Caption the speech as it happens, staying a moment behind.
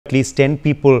At least 10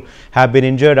 people have been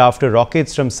injured after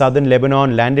rockets from southern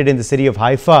Lebanon landed in the city of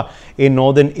Haifa in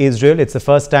northern Israel. It's the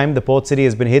first time the port city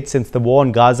has been hit since the war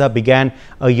in Gaza began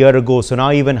a year ago. So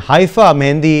now even Haifa,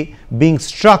 Mehendi, being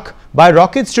struck by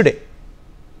rockets today.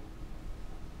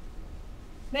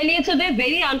 Well, yesterday, a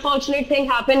very unfortunate thing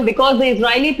happened because the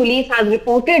Israeli police has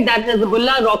reported that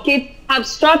Hezbollah rockets have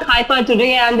struck Haifa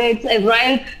today, and it's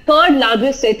Israel's third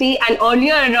largest city. And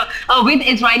earlier, with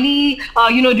Israeli,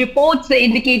 reports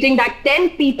indicating that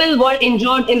 10 people were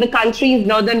injured in the country's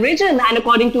northern region. And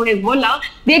according to Hezbollah,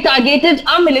 they targeted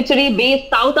a military base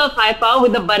south of Haifa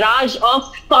with a barrage of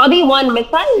Saudi-1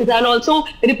 missiles. And also,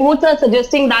 reports are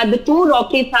suggesting that the 2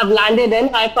 rockets have landed in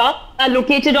Haifa,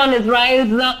 located on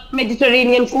Israel's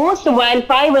Mediterranean coast, while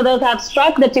 5 others have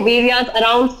struck the areas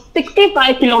around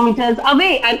 65 kilometers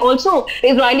away. And also,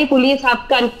 Israeli police have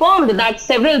confirmed that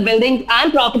several buildings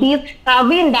and properties have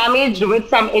been damaged with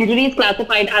some injuries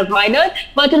classified as minor,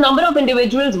 but a number of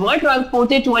individuals were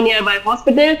transported to a nearby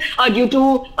hospital due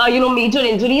to major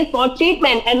injuries for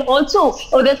treatment. And also,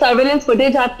 the surveillance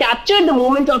footage have captured the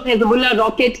moment of Hezbollah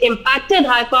rocket impacted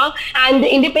Haifa, and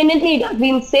independently it has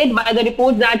been said by the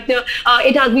reports that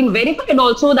it has been verified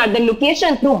also that the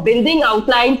location through building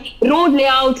outlines, road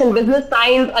layouts and business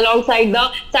signs alongside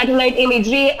the satellite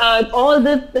imagery, all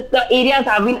the areas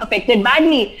have been affected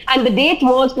badly. And the date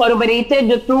was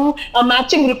corroborated through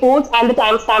matching reports and the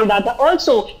timestamp data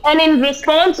also. And in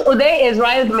response,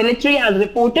 Israel's military has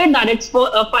reported that its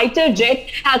fighter jet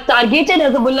has targeted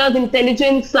Hezbollah's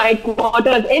intelligence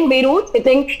headquarters in Beirut,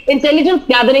 hitting intelligence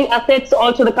gathering assets,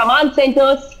 also the command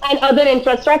centers and other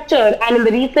infrastructure. And in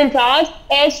the recent hours,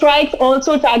 airstrikes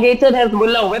also targeted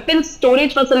Hezbollah weapons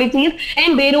storage facilities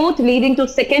in Beirut, leading to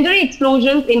secondary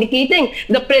explosions indicating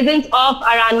the presence of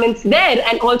armaments there.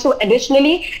 And also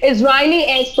additionally, Israeli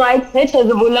airstrikes hit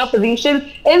Hezbollah positions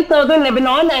in southern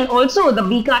Lebanon and also the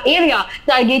Bekaa area,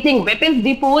 targeting weapons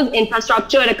depots,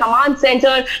 infrastructure, a command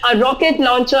center, a rocket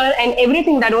launcher and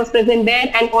everything that was present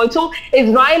there. And also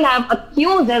Israel have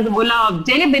accused Hezbollah of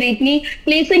deliberately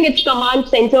placing its command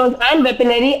centers and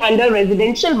weaponry under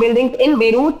residential buildings in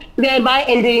Beirut, thereby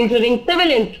endangering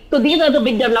civilians. So these are the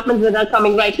big developments that are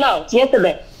coming right now.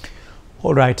 Yesterday.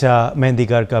 All right, Mehendi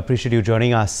Garg, appreciate you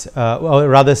joining us. Or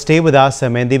rather, stay with us,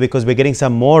 Mehendi, because we're getting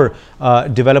some more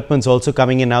developments also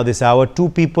coming in now this hour. 2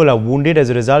 people are wounded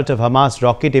as a result of Hamas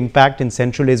rocket impact in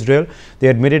central Israel. They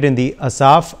admitted in the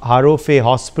Asaf Harofeh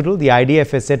hospital. The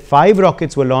IDF has said 5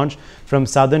 rockets were launched from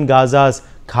southern Gaza's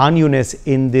Khan Yunis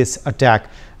in this attack.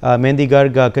 Mehendi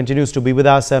Garg continues to be with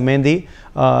us. Mehendi,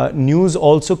 news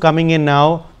also coming in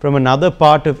now from another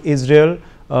part of Israel.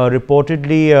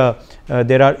 Reportedly,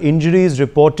 there are injuries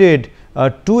reported,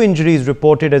 2 injuries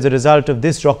reported as a result of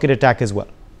this rocket attack as well.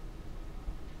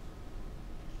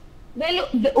 Well,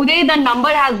 Uday, the number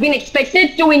has been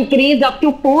expected to increase up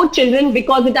to 4 children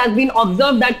because it has been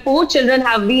observed that 4 children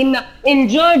have been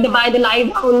injured by the live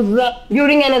rounds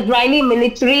during an Israeli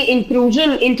military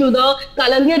intrusion into the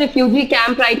Kalandia refugee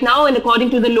camp right now. And according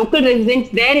to the local residents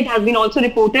there, it has been also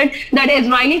reported that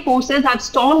Israeli forces have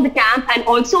stormed the camp and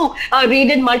also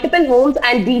raided multiple homes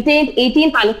and detained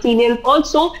 18 Palestinians.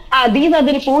 Also, these are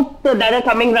the reports that are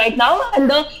coming right now. And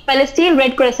the Palestine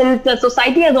Red Crescent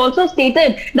Society has also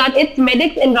stated that its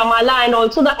medics in Ramallah and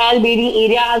also the Al-Beri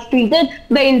area has treated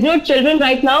the injured children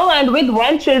right now, and with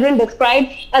 1 children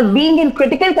described as being in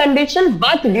critical condition.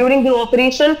 But during the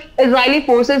operation, Israeli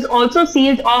forces also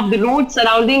sealed off the roads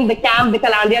surrounding the camp, the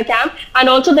Kalandia camp, and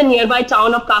also the nearby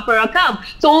town of Kafar Akab.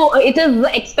 So it is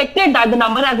expected that the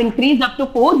number has increased up to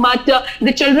 4, but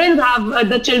the children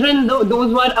those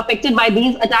who were affected by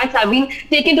these attacks have been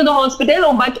taken to the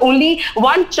hospital, but only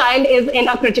 1 child is in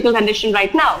a critical condition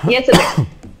right now. Yes, sir.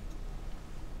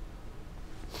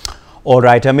 All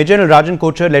right, Major General Rajan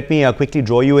Kochhar, let me quickly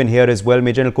draw you in here as well,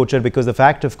 Major General Kochhar, because the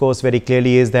fact, of course, very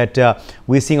clearly is that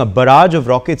we're seeing a barrage of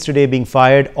rockets today being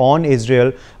fired on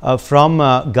Israel from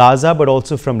Gaza, but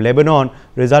also from Lebanon,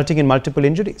 resulting in multiple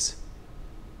injuries.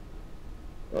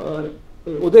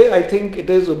 Uday, I think it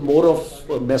is more of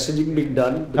messaging being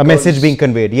done. A message being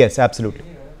conveyed, yes, absolutely.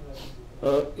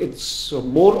 It's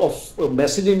more of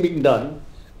messaging being done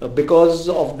because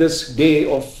of this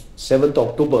day of 7th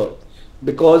October.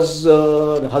 Because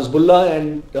Hezbollah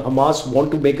and Hamas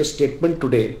want to make a statement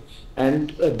today,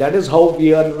 and that is how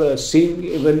we are seeing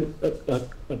even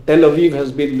Tel Aviv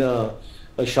has been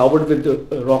showered with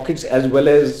rockets, as well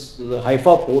as the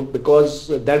Haifa port, because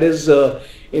that is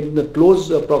in the close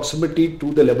proximity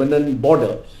to the Lebanon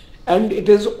border. And it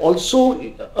is also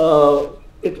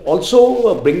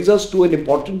brings us to an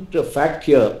important fact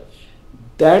here,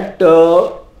 that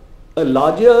a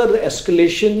larger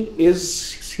escalation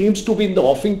seems to be in the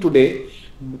offing today,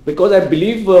 because I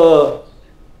believe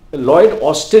Lloyd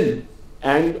Austin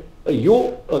and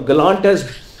Gallant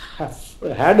have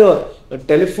had a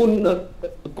telephone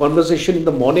conversation in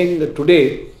the morning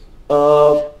today,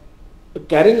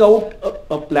 carrying out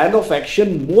a plan of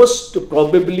action most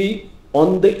probably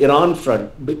on the Iran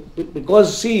front,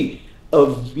 because see,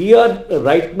 we are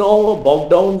right now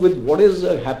bogged down with what is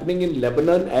happening in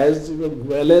Lebanon as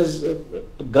well as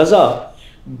Gaza,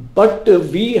 but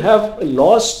we have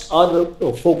lost our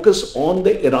focus on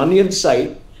the Iranian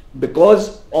side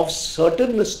because of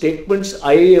certain statements,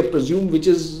 I presume, which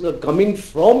is coming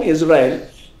from Israel,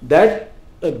 that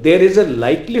there is a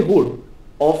likelihood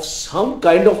of some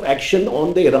kind of action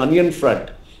on the Iranian front.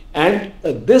 And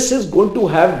this is going to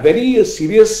have very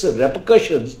serious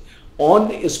repercussions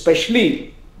on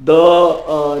especially the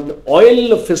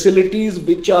oil facilities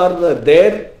which are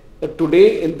there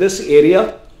today in this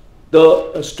area,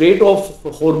 the Strait of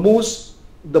Hormuz,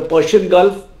 the Persian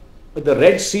Gulf, the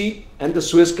Red Sea and the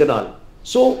Suez Canal.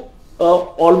 So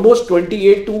almost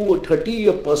 28 to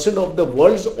 30% of the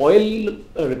world's oil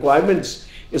requirements,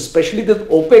 especially the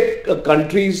OPEC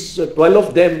countries, 12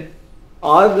 of them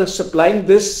are supplying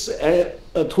this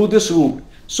through this route.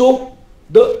 So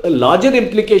the larger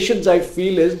implications I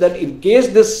feel is that in case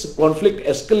this conflict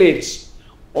escalates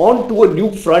onto a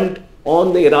new front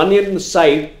on the Iranian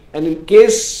side, and in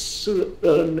case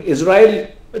Israel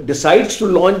decides to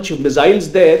launch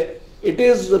missiles there, it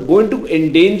is going to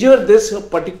endanger this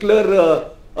particular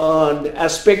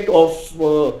aspect of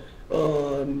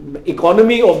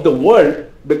economy of the world,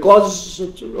 because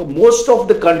most of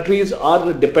the countries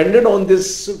are dependent on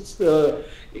this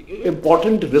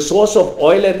important resource of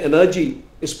oil and energy,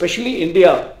 especially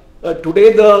India.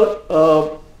 Today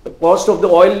the cost of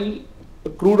the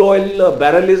crude oil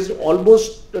barrel is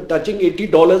almost touching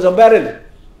 $80 a barrel.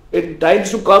 In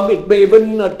times to come, it may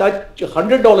even touch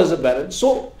 $100 a barrel.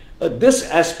 So this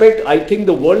aspect, I think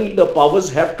the world powers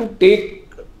have to take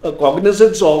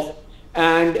cognizance of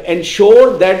and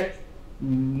ensure that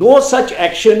no such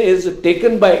action is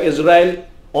taken by Israel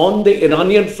on the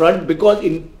Iranian front, because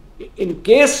in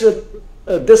case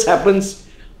this happens,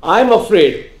 I'm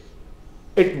afraid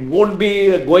it won't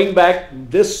be going back.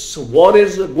 This war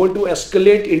is going to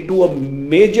escalate into a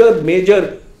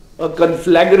major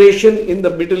conflagration in the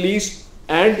Middle East,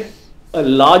 and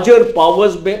larger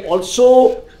powers may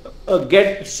also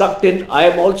get sucked in. I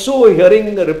am also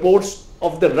hearing reports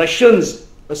of the Russians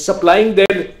supplying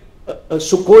their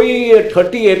Sukhoi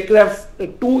 30 aircraft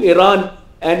to Iran,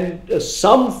 and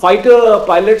some fighter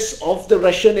pilots of the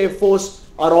Russian Air Force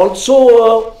are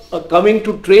also coming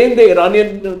to train the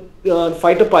Iranian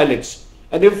fighter pilots.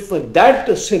 And if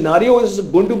that scenario is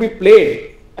going to be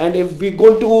played, and if we're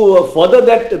going to further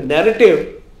that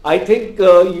narrative, I think we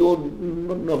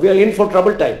are in for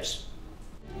troubled times.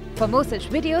 For more such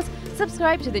videos,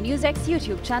 subscribe to the Newsx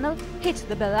YouTube channel, hit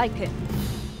the bell icon.